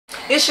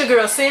It's your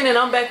girl Sin, and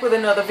I'm back with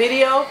another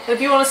video. And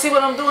if you want to see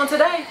what I'm doing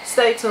today,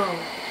 stay tuned.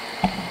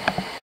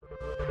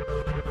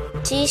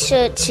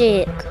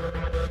 TshirtChick.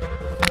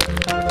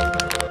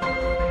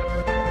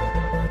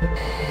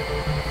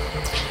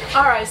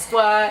 Alright,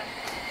 squad.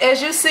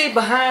 As you see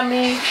behind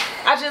me,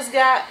 I just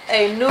got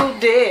a new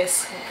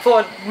desk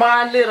for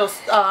my little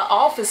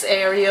office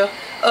area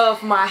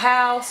of my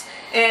house.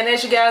 And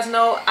as you guys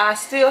know, I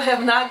still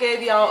have not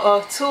gave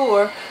y'all a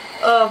tour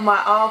of my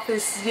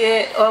office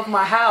yet, of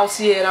my house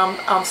yet.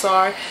 I'm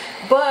sorry.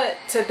 But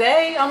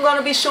today I'm going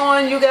to be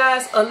showing you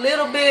guys a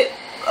little bit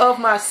of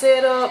my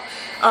setup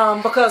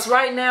because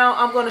right now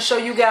I'm going to show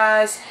you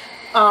guys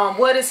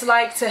what it's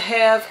like to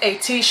have a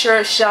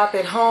t-shirt shop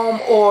at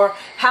home, or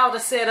how to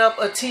set up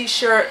a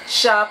t-shirt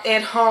shop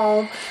at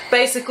home.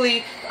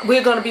 Basically,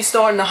 we're going to be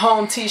starting a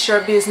home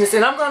t-shirt business,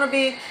 and I'm going to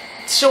be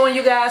showing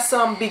you guys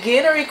some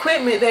beginner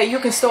equipment that you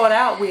can start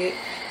out with.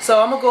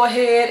 So I'm going to go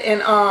ahead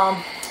and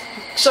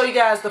show you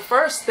guys the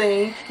first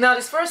thing. Now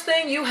this first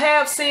thing, you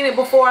have seen it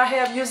before. I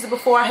have used it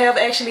before. I have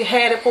actually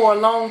had it for a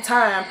long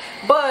time,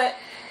 but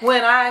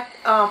when I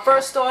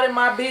first started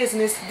my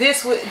business,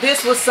 this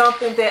was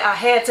something that I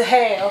had to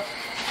have.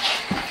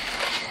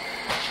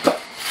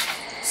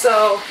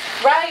 So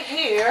right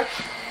here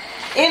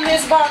in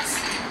this box,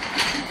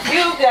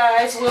 you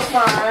guys will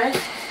find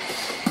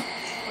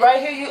right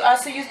here.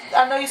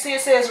 I know you see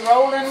it says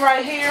rolling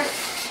right here.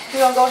 We're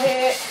gonna go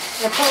ahead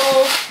and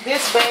pull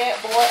this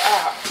bad boy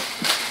out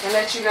and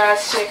let you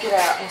guys check it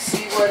out and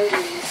see what it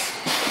is.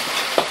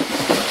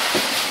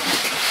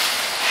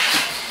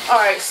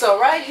 Alright, so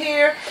right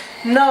here,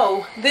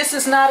 no, this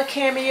is not a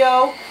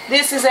Cameo.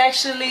 This is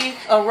actually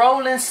a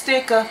rolling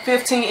sticker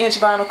 15-inch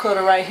vinyl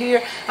cutter right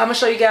here. I'm going to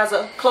show you guys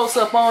a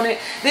close-up on it.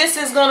 This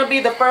is going to be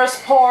the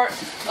first part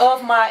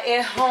of my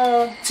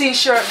at-home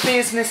t-shirt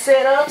business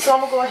setup. So I'm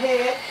going to go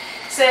ahead,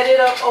 set it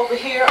up over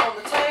here on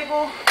the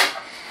table,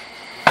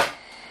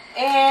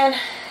 and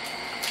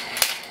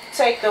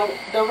take the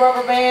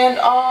rubber band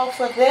off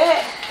of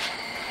that.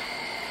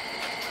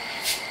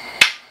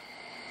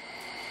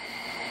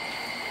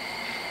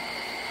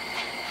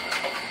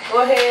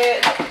 Go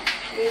ahead,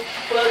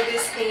 plug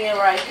this in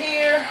right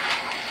here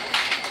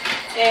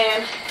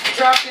and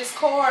drop this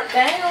cord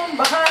down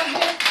behind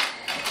here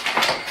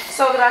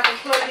so that I can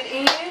plug it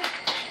in.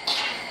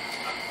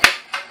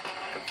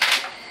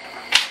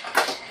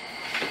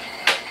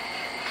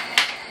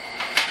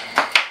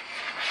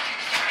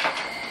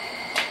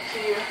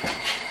 Here.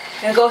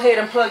 And go ahead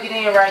and plug it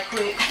in right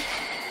quick.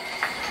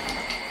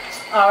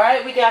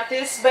 Alright, we got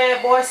this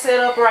bad boy set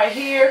up right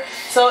here.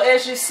 So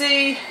as you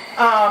see,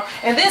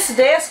 and this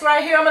desk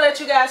right here, I'm going to let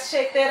you guys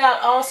check that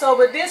out also.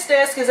 But this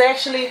desk is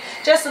actually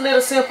just a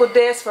little simple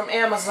desk from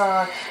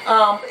Amazon.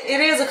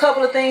 It is a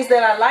couple of things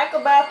that I like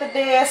about the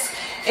desk,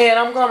 and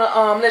I'm going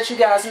to let you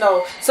guys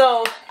know.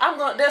 So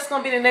that's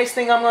going to be the next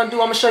thing I'm going to do.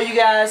 I'm going to show you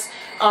guys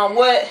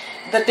what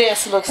the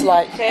desk looks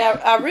like. Okay,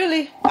 I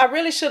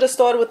really should have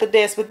started with the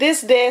desk, but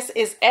this desk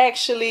is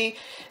actually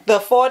the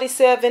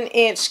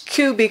 47-inch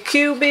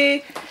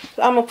QB.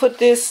 I'm going to put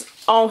this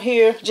on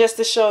here just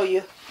to show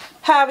you.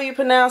 However you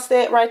pronounce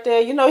that right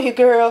there. You know your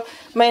girl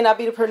may not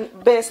be the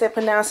best at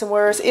pronouncing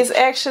words. It's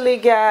actually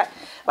got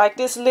like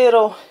this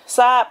little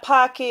side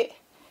pocket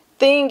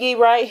thingy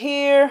right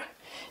here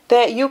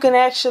that you can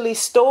actually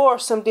store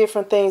some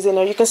different things in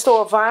there. You can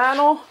store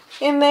vinyl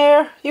in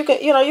there. You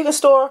can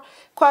store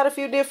quite a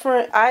few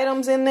different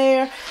items in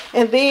there.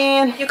 And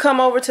then you come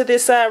over to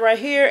this side right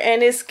here,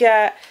 and it's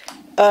got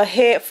a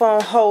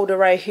headphone holder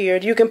right here.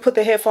 You can put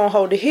the headphone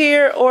holder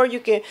here, or you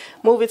can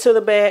move it to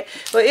the back.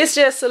 But it's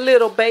just a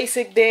little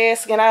basic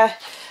desk, and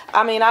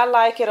I mean I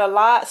like it a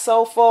lot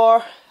so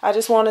far. I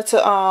just wanted to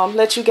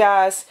let you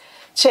guys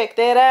check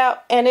that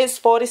out. And it's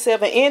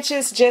 47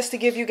 inches, just to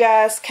give you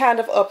guys kind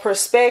of a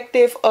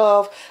perspective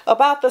of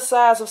about the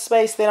size of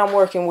space that I'm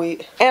working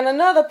with. And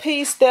another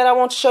piece that I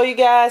want to show you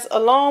guys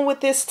along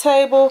with this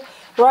table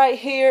right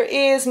here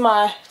is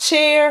my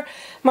chair.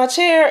 My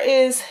chair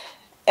is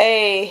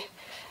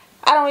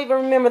I don't even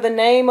remember the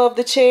name of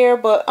the chair,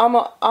 but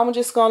I'm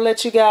just gonna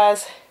let you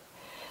guys,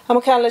 I'm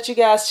gonna kind of let you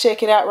guys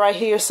check it out right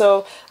here.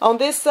 So on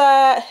this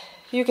side,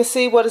 you can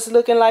see what it's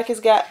looking like. It's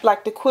got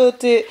like the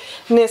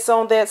quiltedness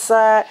on that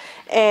side,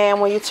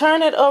 and when you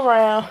turn it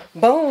around,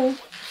 boom,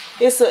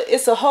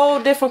 it's a whole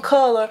different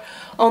color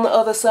on the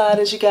other side,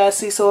 as you guys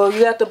see. So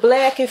you got the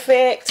black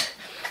effect,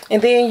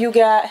 and then you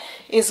got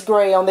it's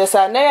gray on this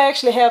side. And they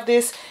actually have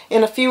this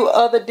in a few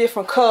other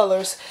different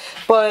colors,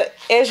 but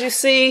as you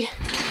see,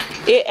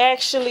 it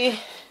actually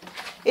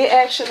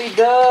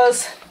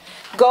does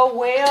go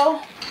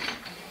well.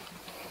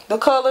 The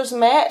colors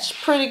match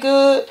pretty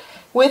good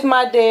with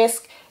my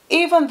desk.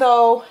 Even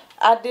though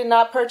I did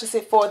not purchase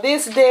it for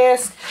this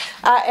desk,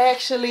 I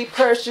actually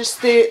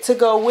purchased it to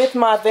go with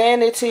my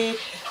vanity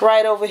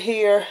right over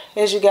here,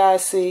 as you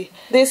guys see.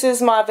 This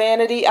is my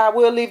vanity. I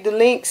will leave the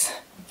links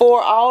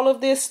for all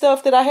of this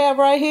stuff that I have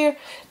right here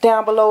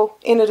down below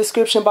in the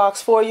description box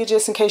for you,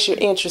 just in case you're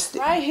interested.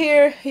 Right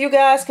here, you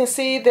guys can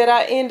see that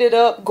I ended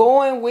up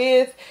going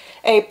with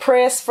a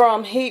press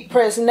from Heat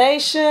Press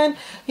Nation.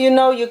 You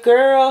know your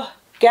girl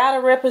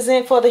gotta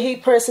represent for the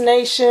Heat Press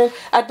Nation.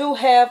 I do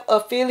have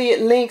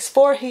affiliate links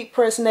for Heat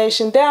Press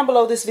Nation down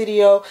below this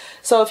video.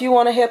 So if you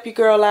want to help your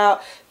girl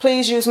out,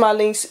 please use my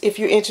links if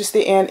you're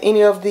interested in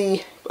any of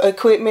the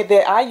equipment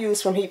that I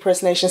use from Heat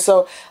Press Nation.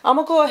 So I'm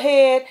gonna go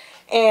ahead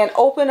and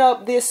open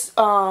up this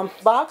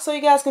box so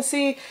you guys can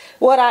see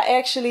what I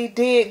actually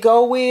did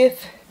go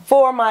with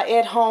for my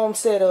at-home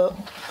setup.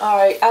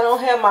 Alright, I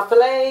don't have my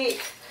blade,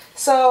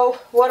 so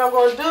what I'm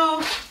going to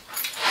do,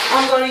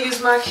 I'm going to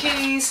use my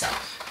keys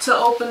to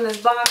open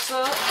this box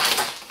up.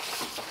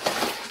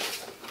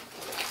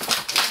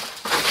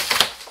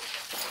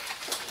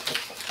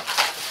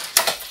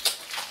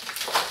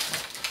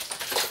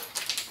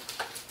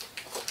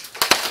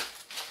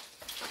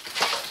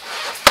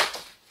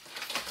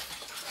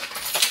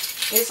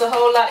 It's a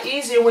whole lot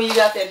easier when you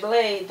got that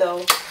blade though.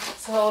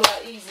 It's a whole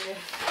lot easier.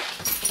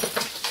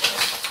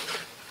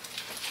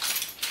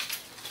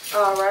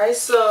 Alright,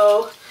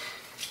 so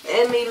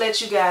let me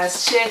let you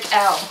guys check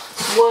out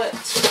what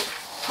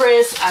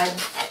press I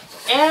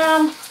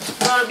am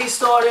going to be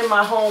starting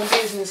my home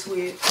business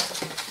with.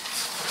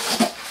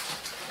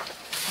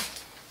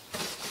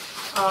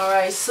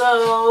 Alright,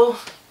 so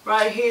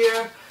right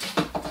here,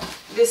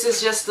 this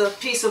is just a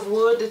piece of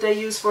wood that they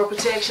use for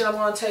protection. I'm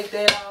going to take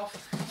that off,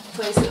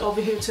 place it over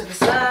here to the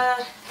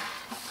side,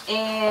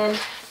 and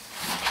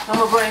I'm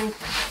going to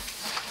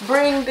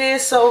bring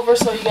this over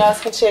so you guys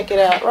can check it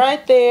out.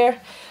 Right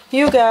there,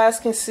 you guys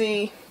can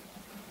see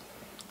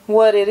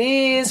what it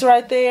is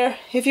right there.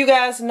 If you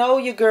guys know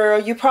your girl,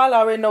 you probably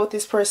already know what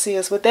this press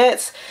is, but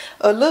that's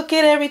a look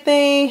at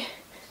everything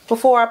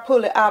before I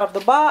pull it out of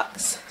the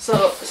box.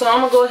 So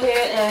I'm gonna go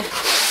ahead and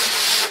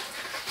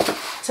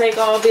take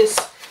all this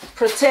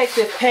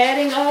protective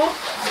padding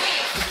off.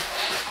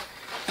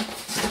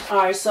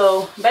 Alright,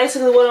 so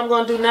basically what I'm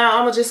gonna do now,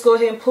 I'm gonna just go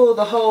ahead and pull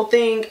the whole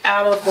thing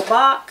out of the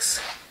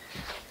box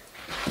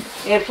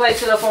and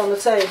place it up on the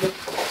table.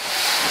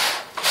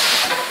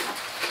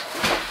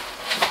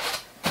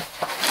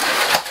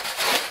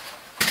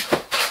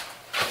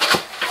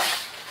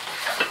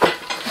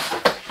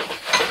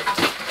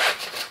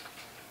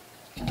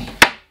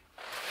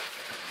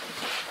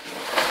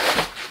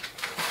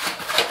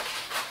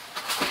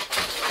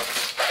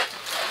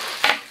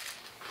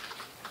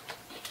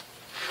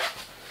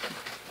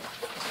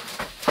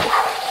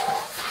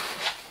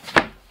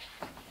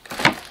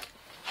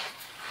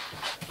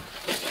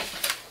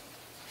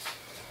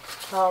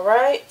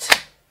 Alright,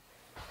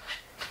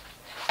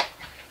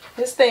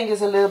 this thing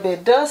is a little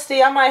bit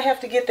dusty. I might have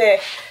to get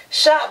that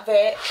shop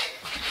vac.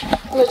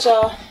 Let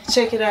y'all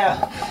check it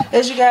out.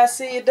 As you guys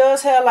see, it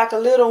does have like a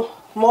little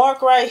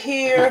mark right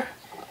here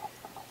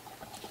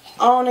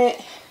on it,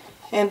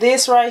 and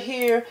this right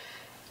here,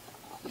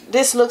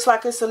 this looks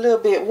like it's a little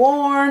bit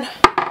worn,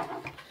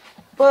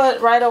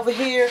 but right over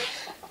here,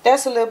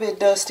 that's a little bit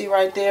dusty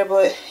right there,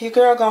 but your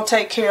girl gonna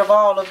take care of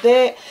all of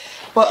that.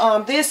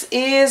 But this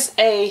is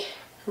a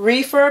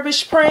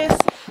refurbished press,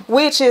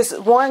 which is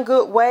one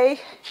good way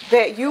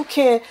that you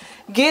can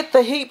get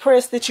the heat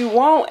press that you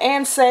want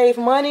and save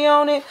money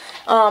on it.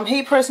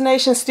 Heat Press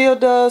Nation still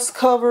does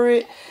cover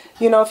it,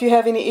 you know, if you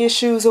have any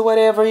issues or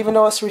whatever, even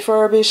though it's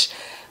refurbished.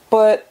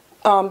 But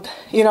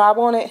you know, I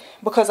wanted,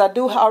 because I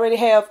do already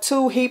have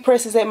 2 heat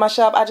presses at my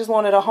shop, I just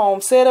wanted a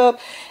home setup,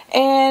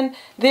 and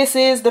this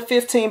is the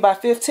 15 by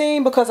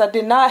 15 because I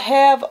did not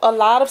have a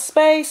lot of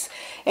space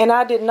and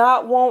I did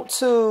not want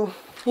to,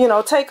 you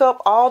know, take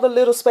up all the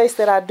little space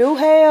that I do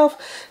have.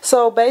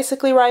 So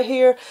basically right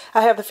here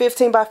I have the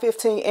 15 by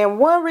 15, and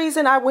one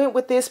reason I went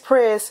with this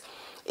press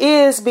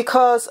is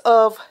because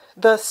of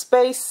the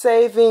space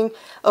saving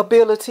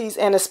abilities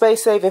and the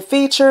space saving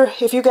feature.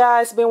 If you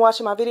guys been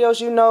watching my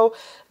videos, you know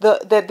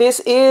that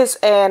this is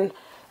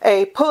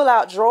a pull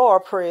out drawer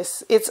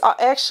press. It's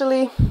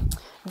actually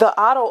the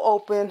auto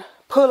open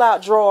pull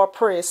out drawer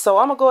press. So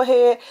I'm gonna go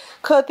ahead,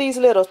 cut these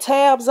little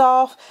tabs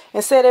off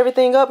and set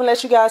everything up and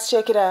let you guys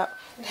check it out.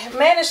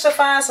 Managed to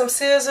find some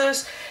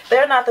scissors.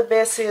 They're not the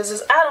best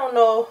scissors. I don't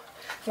know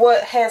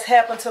what has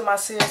happened to my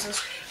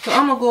scissors, so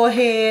I'm gonna go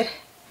ahead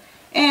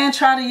and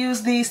try to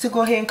use these to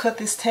go ahead and cut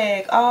this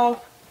tag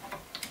off.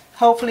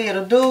 Hopefully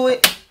it'll do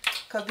it,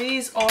 because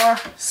these are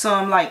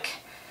some like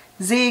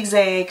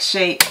zigzag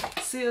shaped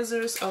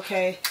scissors.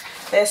 Okay,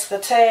 that's the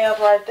tab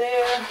right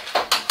there.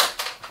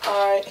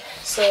 Alright,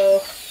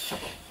 so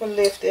we'll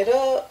lift it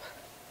up.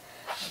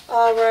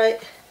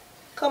 Alright,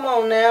 come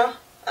on now.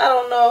 I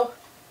don't know.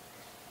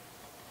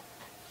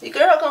 Your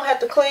girl gonna have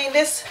to clean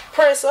this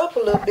press up a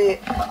little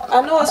bit.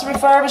 I know it's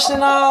refurbished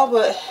and all,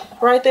 but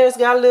right there it's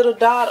got a little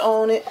dot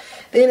on it.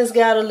 Then it's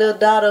got a little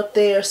dot up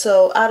there,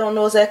 so I don't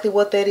know exactly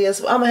what that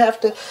is. I'm gonna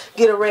have to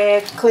get a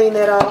rag to clean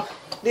that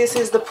off. This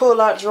is the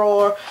pull-out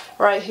drawer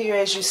right here,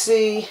 as you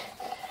see.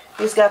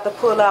 It's got the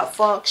pull-out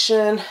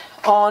function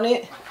on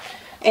it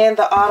and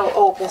the auto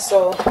open.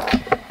 So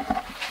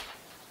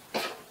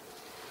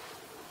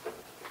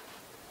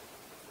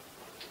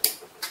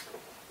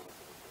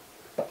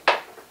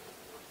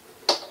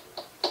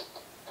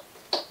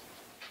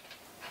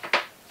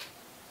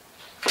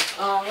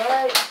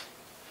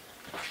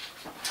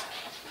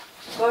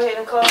Go ahead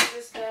and close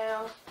this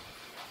down.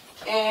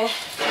 And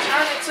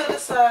turn it to the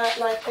side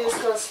like this,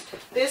 because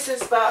this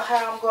is about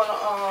how I'm going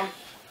to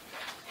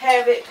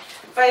have it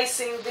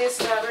facing this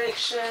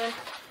direction.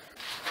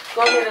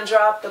 Go ahead and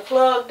drop the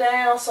plug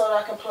down so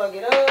that I can plug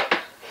it up.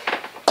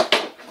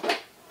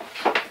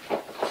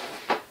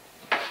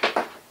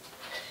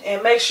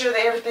 And make sure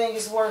that everything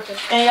is working.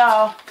 And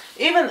y'all,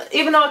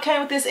 even though it came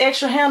with this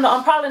extra handle,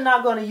 I'm probably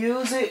not going to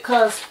use it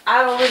because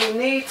I don't really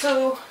need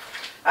to.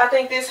 I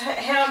think this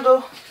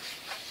handle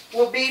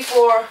will be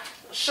for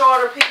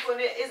shorter people. And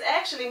it's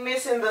actually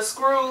missing the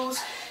screws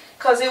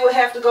because it would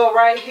have to go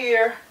right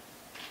here.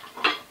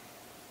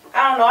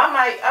 I don't know,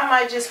 I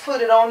might just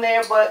put it on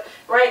there, but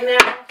right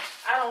now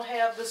I don't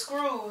have the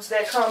screws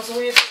that comes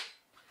with it.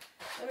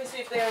 Let me see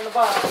if they're in the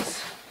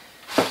box.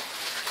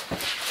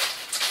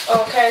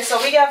 Okay, so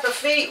we got the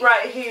feet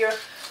right here.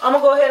 I'm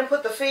going to go ahead and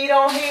put the feet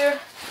on here.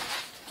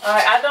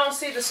 Alright, I don't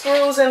see the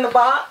screws in the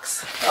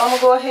box. I'm going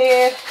to go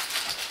ahead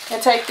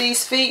and take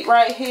these feet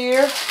right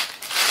here.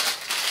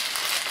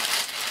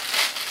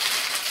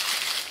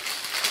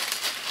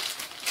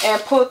 And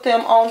put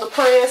them on the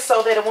press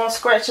so that it won't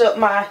scratch up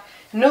my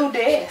new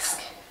desk.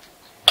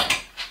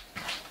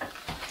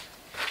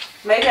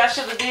 Maybe I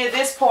should have did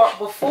this part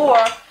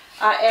before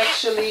I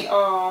actually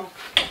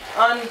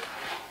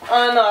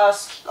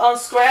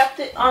unstrapped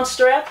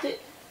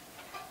it.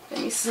 Let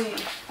me see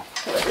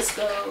where this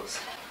goes.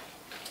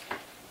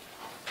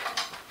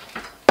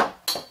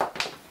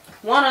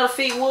 One of the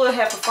feet would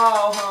have to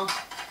fall, huh?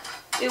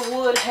 It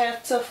would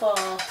have to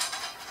fall.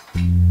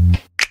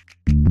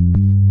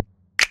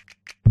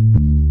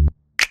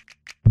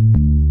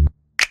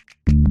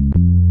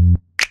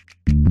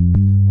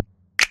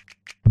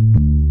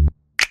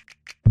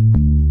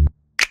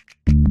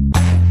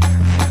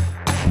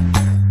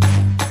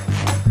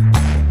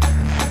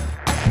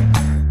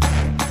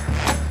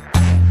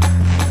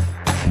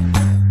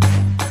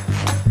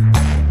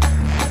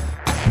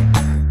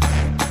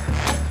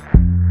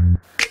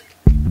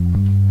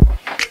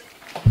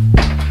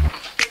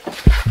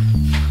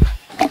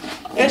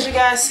 As you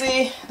guys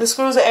see, the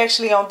screws are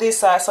actually on this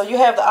side, so you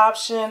have the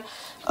option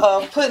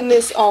of putting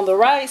this on the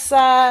right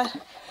side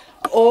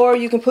or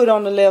you can put it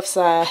on the left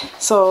side.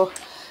 So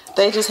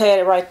they just had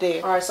it right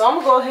there. Alright, so I'm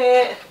gonna go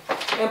ahead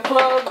and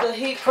plug the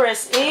heat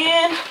press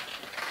in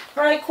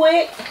right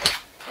quick.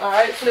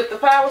 Alright, flip the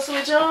power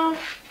switch on,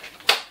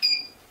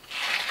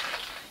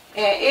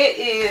 and it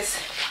is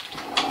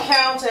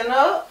counting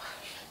up.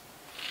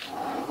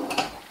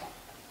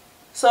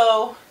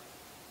 So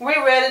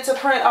we're ready to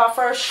print our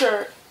first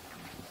shirt.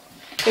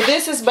 But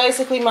this is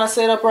basically my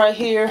setup right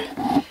here.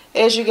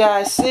 As you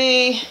guys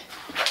see,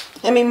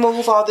 let me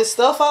move all this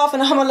stuff off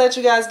and I'm gonna let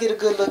you guys get a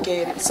good look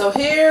at it. So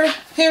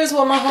here's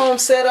what my home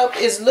setup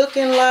is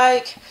looking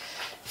like,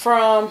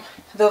 from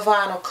the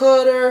vinyl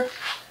cutter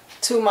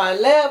to my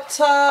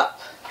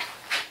laptop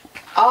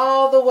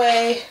all the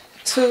way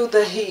to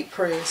the heat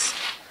press.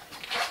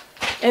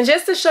 And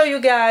just to show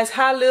you guys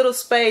how little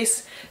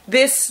space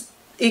this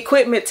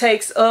equipment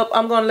takes up,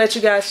 I'm gonna let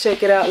you guys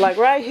check it out. Like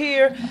right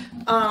here,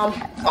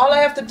 all I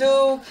have to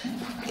do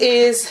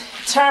is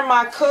turn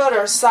my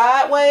cutter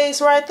sideways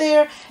right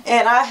there,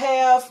 and I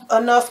have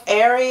enough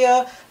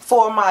area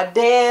for my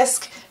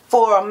desk,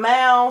 for a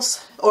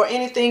mouse or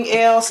anything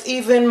else.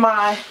 Even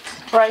my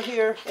right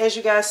here, as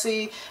you guys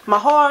see, my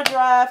hard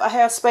drive, I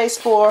have space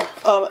for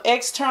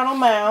external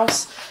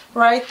mouse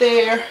right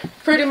there.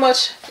 Pretty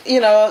much, you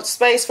know,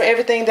 space for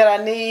everything that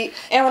I need.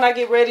 And when I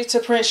get ready to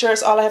print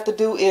shirts, all I have to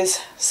do is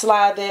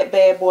slide that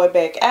bad boy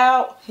back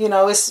out. You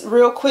know, it's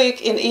real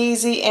quick and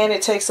easy, and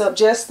it takes up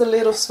just a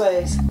little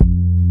space.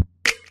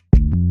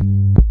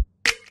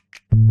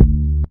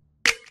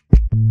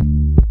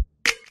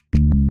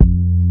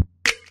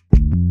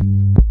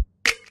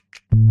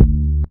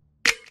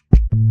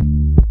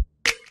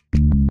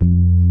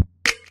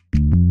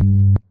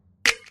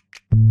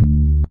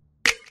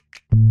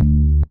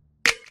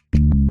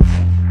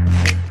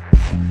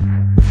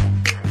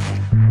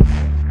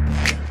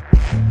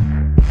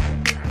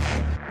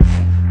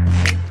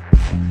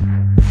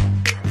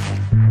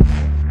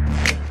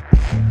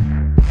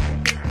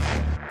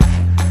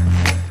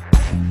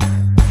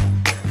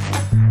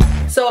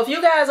 So if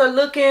you guys are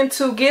looking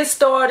to get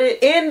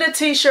started in the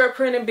t-shirt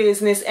printing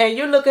business and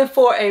you're looking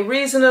for a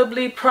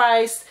reasonably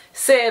priced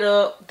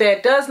setup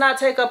that does not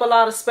take up a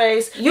lot of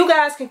space, you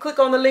guys can click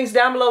on the links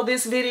down below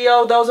this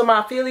video. Those are my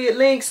affiliate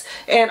links,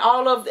 and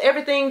all of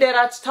everything that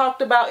I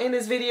talked about in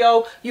this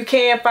video, you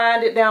can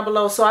find it down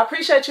below. So I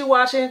appreciate you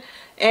watching,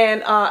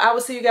 and I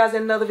will see you guys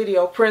in another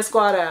video. Print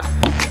Squad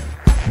out.